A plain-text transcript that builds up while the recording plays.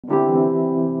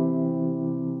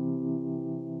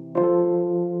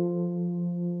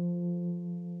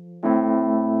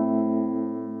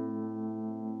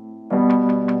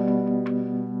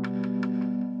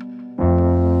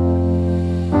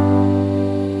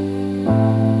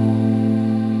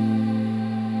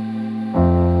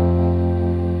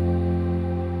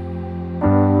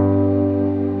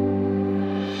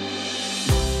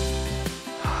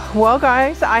Well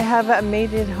guys, I have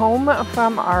made it home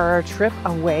from our trip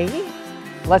away.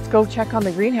 Let's go check on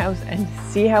the greenhouse and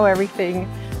see how everything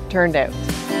turned out.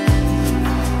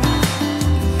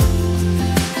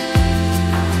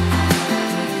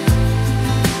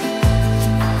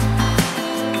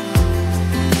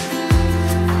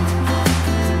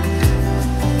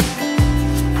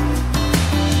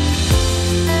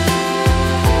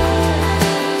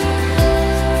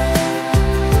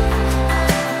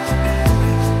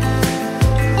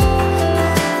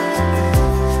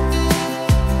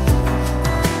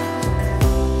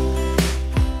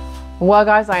 Well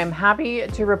guys, I am happy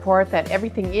to report that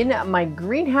everything in my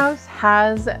greenhouse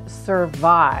has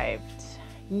survived.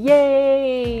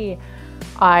 Yay!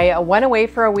 I went away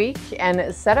for a week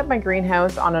and set up my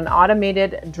greenhouse on an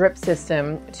automated drip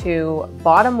system to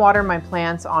bottom water my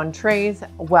plants on trays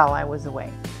while I was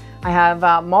away. I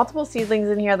have multiple seedlings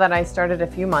in here that I started a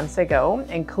few months ago,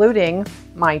 including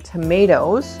my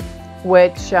tomatoes,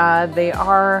 which they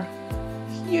are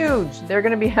huge. They're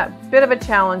going to be a bit of a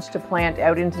challenge to plant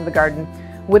out into the garden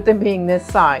with them being this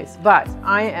size, but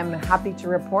I am happy to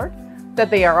report that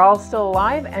they are all still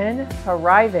alive and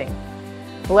thriving.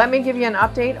 Let me give you an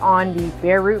update on the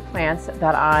bare root plants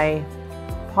that I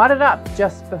potted up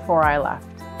just before I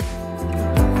left.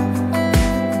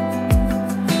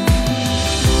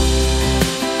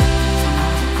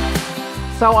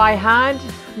 So I had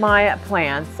my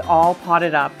plants all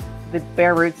potted up, the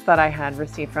bare roots that I had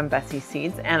received from Bessie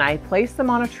Seeds, and I placed them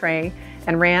on a tray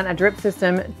and ran a drip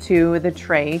system to the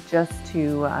tray just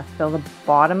to fill the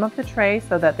bottom of the tray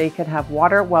so that they could have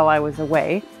water while I was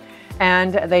away.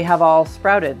 And they have all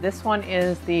sprouted. This one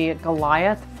is the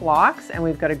Goliath phlox, and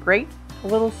we've got a great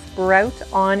little sprout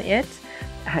on it.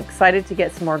 I'm excited to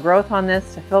get some more growth on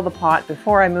this to fill the pot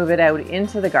before I move it out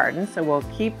into the garden. So we'll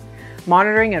keep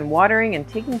monitoring and watering and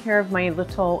taking care of my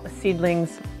little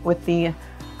seedlings with the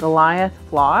Goliath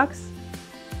phlox.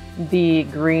 The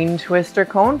green twister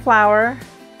coneflower,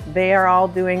 they are all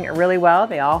doing really well.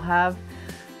 They all have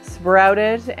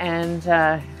sprouted and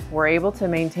were able to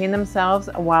maintain themselves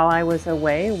while I was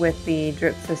away with the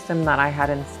drip system that I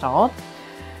had installed.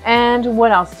 And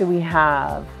what else do we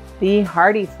have? The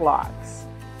hardy phlox.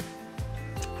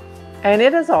 And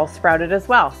it is all sprouted as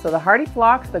well. So the hardy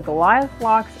phlox, the Goliath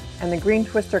phlox, and the green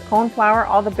twister coneflower,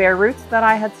 all the bare roots that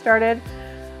I had started,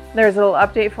 there's a little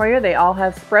update for you. They all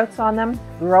have sprouts on them,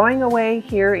 growing away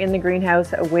here in the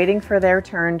greenhouse, waiting for their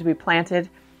turn to be planted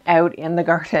out in the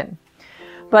garden.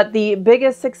 But the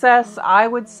biggest success, I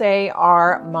would say,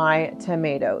 are my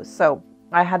tomatoes. So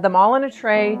I had them all in a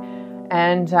tray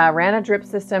and ran a drip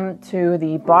system to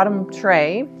the bottom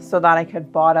tray so that I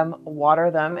could bottom water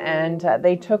them, and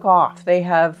they took off. They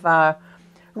have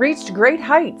reached great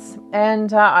heights,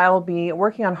 and I'll be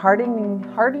working on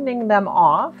hardening them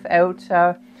off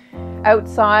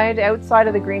outside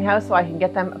of the greenhouse so I can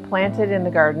get them planted in the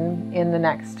garden in the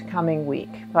next coming week.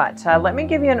 But let me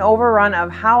give you an overrun of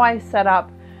how I set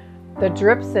up the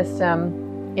drip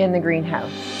system in the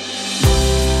greenhouse.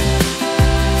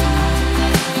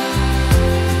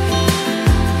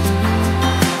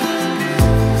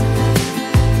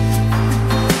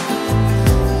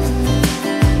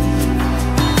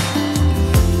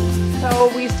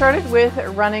 We started with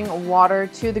running water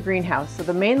to the greenhouse. So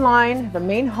the main line, the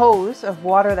main hose of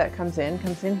water that comes in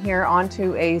here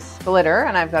onto a splitter,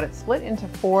 and I've got it split into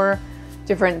 4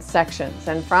 different sections.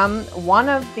 And from one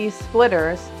of these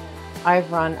splitters,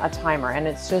 I've run a timer, and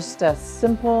it's just a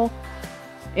simple,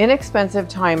 inexpensive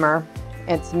timer.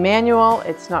 It's manual,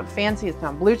 it's not fancy, it's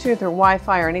not Bluetooth or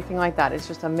Wi-Fi or anything like that. It's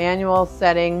just a manual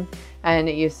setting, and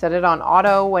you set it on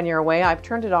auto when you're away. I've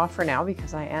turned it off for now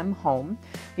because I am home.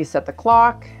 You set the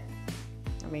clock.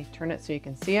 Let me turn it so you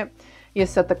can see it. You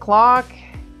set the clock.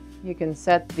 You can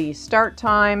set the start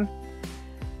time,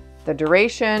 the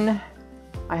duration.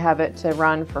 I have it to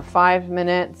run for 5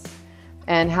 minutes,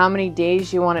 and how many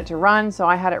days you want it to run. So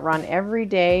I had it run every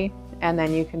day, and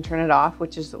then you can turn it off,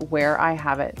 which is where I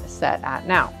have it set at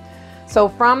now. So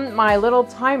from my little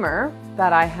timer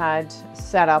that I had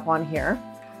set up on here,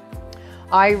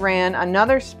 I ran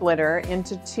another splitter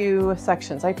into 2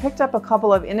 sections. I picked up a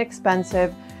couple of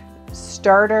inexpensive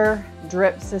starter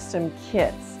drip system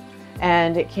kits,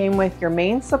 and it came with your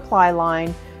main supply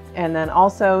line and then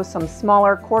also some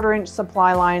smaller 1/4-inch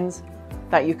supply lines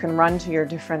that you can run to your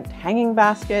different hanging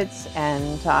baskets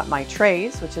and my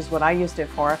trays, which is what I used it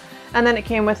for. And then it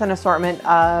came with an assortment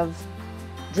of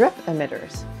drip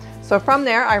emitters. So from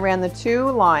there, I ran the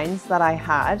 2 lines that I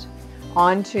had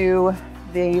onto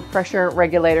the pressure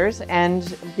regulators and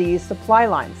the supply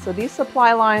lines. So these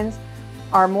supply lines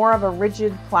are more of a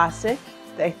rigid plastic.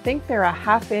 I think they're a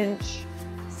 1/2-inch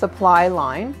supply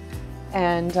line.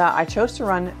 and I chose to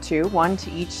run two, one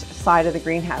to each side of the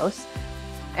greenhouse.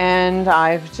 And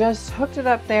I've just hooked it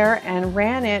up there and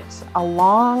ran it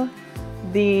along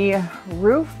the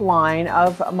roof line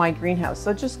of my greenhouse.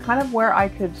 So just kind of where I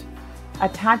could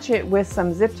attach it with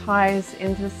some zip ties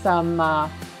into some, I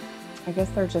guess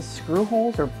they're just screw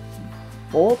holes or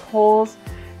bolt holes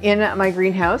in my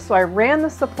greenhouse. So I ran the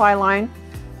supply line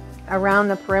around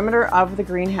the perimeter of the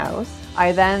greenhouse.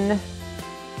 I then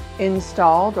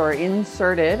installed or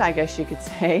inserted, I guess you could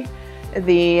say,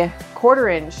 the 1/4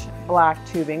 inch black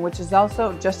tubing, which is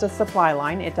also just a supply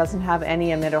line. It doesn't have any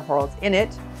emitter holes in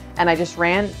it. And I just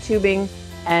ran tubing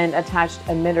and attached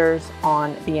emitters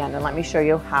on the end. And let me show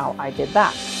you how I did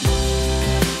that.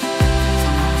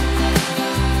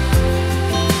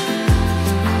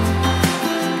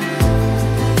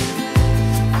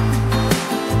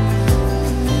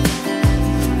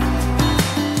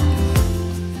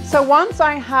 So once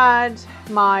I had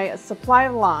my supply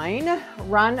line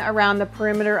run around the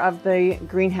perimeter of the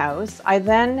greenhouse, I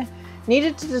then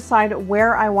needed to decide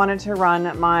where I wanted to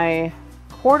run my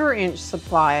 1/4 inch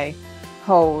supply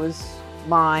hose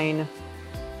line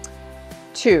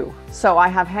to. So I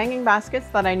have hanging baskets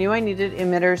that I knew I needed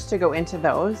emitters to go into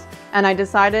those. And I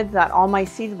decided that all my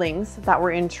seedlings that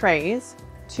were in trays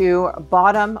to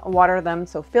bottom water them.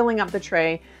 So filling up the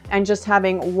tray and just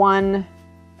having one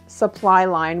supply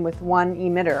line with one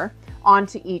emitter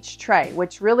onto each tray,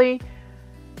 which really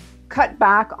cut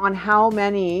back on how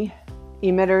many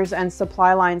emitters and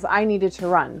supply lines I needed to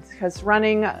run, because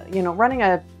running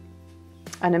an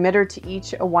emitter to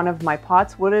each one of my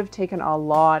pots would have taken a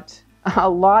lot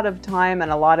of time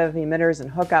and a lot of emitters and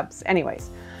hookups. Anyways,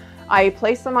 I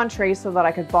placed them on trays so that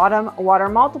I could bottom water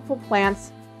multiple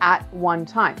plants at one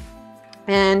time.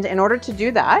 And in order to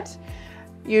do that,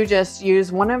 you just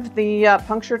use one of the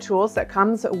puncture tools that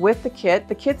comes with the kit.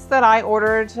 The kits that I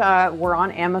ordered were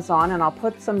on Amazon, and I'll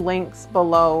put some links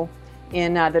below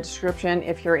in the description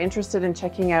if you're interested in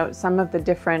checking out some of the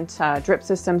different drip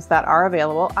systems that are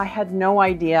available. I had no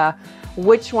idea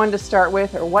which one to start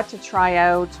with or what to try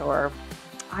out, or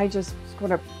I just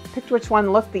sort of picked which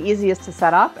one looked the easiest to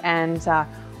set up and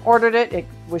ordered it. It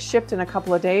was shipped in a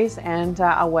couple of days, and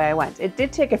away I went. It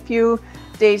did take a few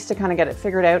days to kind of get it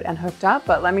figured out and hooked up,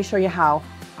 but let me show you how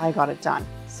I got it done.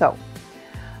 So,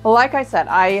 like I said,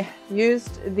 I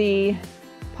used the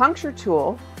puncture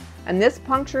tool, and this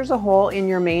punctures a hole in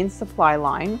your main supply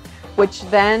line, which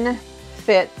then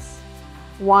fits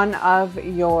one of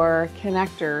your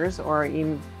connectors or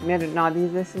emitter. No,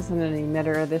 this isn't an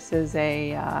emitter. This is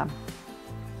a,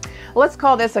 let's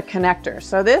call this a connector.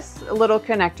 So this little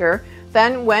connector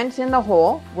then went in the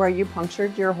hole where you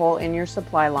punctured your hole in your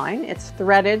supply line. It's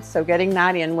threaded, so getting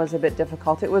that in was a bit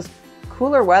difficult. It was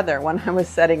cooler weather when I was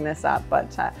setting this up,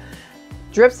 but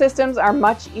drip systems are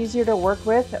much easier to work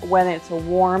with when it's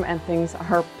warm and things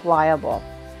are pliable.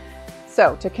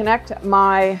 So to connect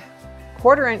my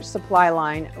 1/4 inch supply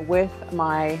line with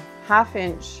my 1/2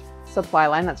 inch supply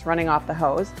line that's running off the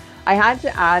hose, I had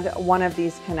to add one of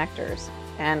these connectors,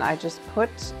 and I just put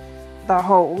the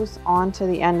hose onto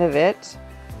the end of it,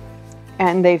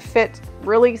 and they fit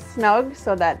really snug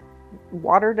so that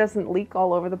water doesn't leak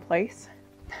all over the place.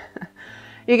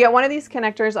 You get one of these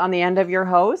connectors on the end of your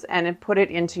hose and put it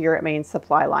into your main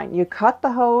supply line. You cut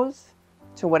the hose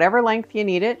to whatever length you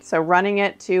need it. So running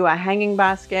it to a hanging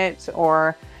basket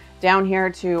or down here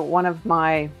to one of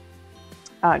my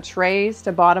trays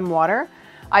to bottom water.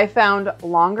 I found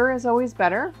longer is always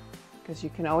better because you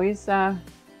can always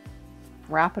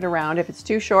wrap it around. If it's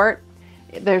too short,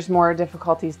 there's more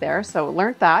difficulties there. So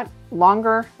learned that.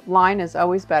 Longer line is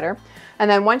always better. And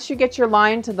then once you get your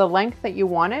line to the length that you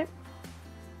want it,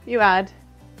 you add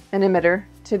an emitter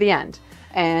to the end.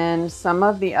 And some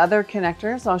of the other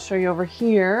connectors I'll show you over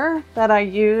here that I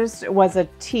used was a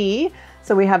T.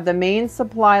 So we have the main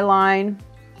supply line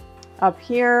up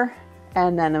here,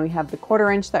 and then we have the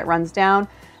 1/4 inch that runs down,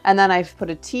 and then I've put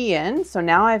a T in. So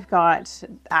now I've got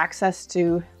access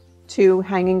to 2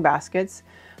 hanging baskets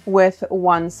with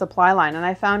 1 supply line, and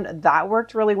I found that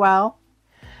worked really well.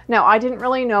 Now, I didn't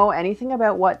really know anything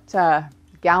about what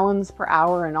gallons per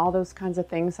hour and all those kinds of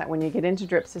things that when you get into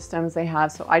drip systems they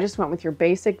have. So I just went with your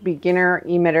basic beginner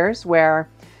emitters, where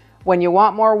when you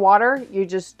want more water, you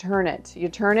just turn it. You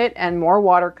turn it and more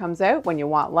water comes out. When you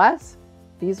want less,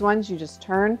 these ones you just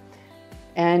turn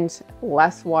and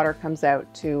less water comes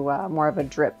out to more of a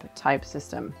drip type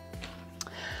system.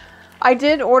 I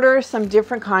did order some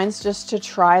different kinds just to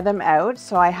try them out.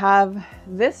 So I have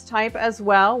this type as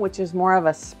well, which is more of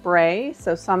a spray.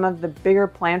 So some of the bigger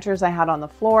planters I had on the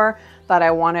floor that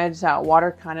I wanted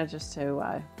water kind of just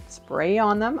to spray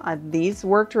on them. These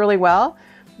worked really well.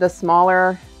 the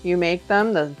smaller you make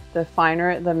them, the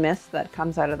finer the mist that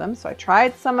comes out of them. So I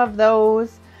tried some of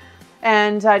those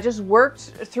and I just worked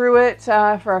through it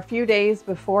for a few days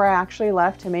before I actually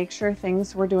left to make sure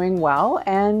things were doing well,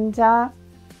 and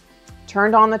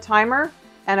turned on the timer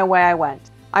and away I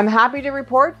went. I'm happy to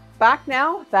report back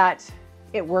now that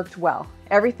it worked well.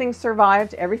 Everything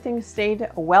survived, everything stayed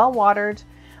well watered.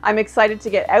 I'm excited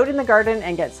to get out in the garden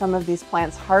and get some of these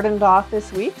plants hardened off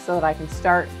this week so that I can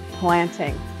start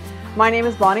planting. My name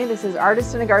is Bonnie. This is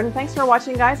Artist in a Garden. Thanks for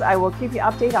watching, guys. I will keep you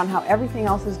updated on how everything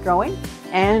else is going,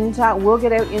 and we'll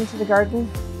get out into the garden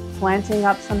planting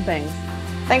up some things.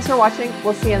 Thanks for watching.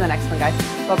 We'll see you in the next one, guys.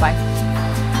 Bye-bye.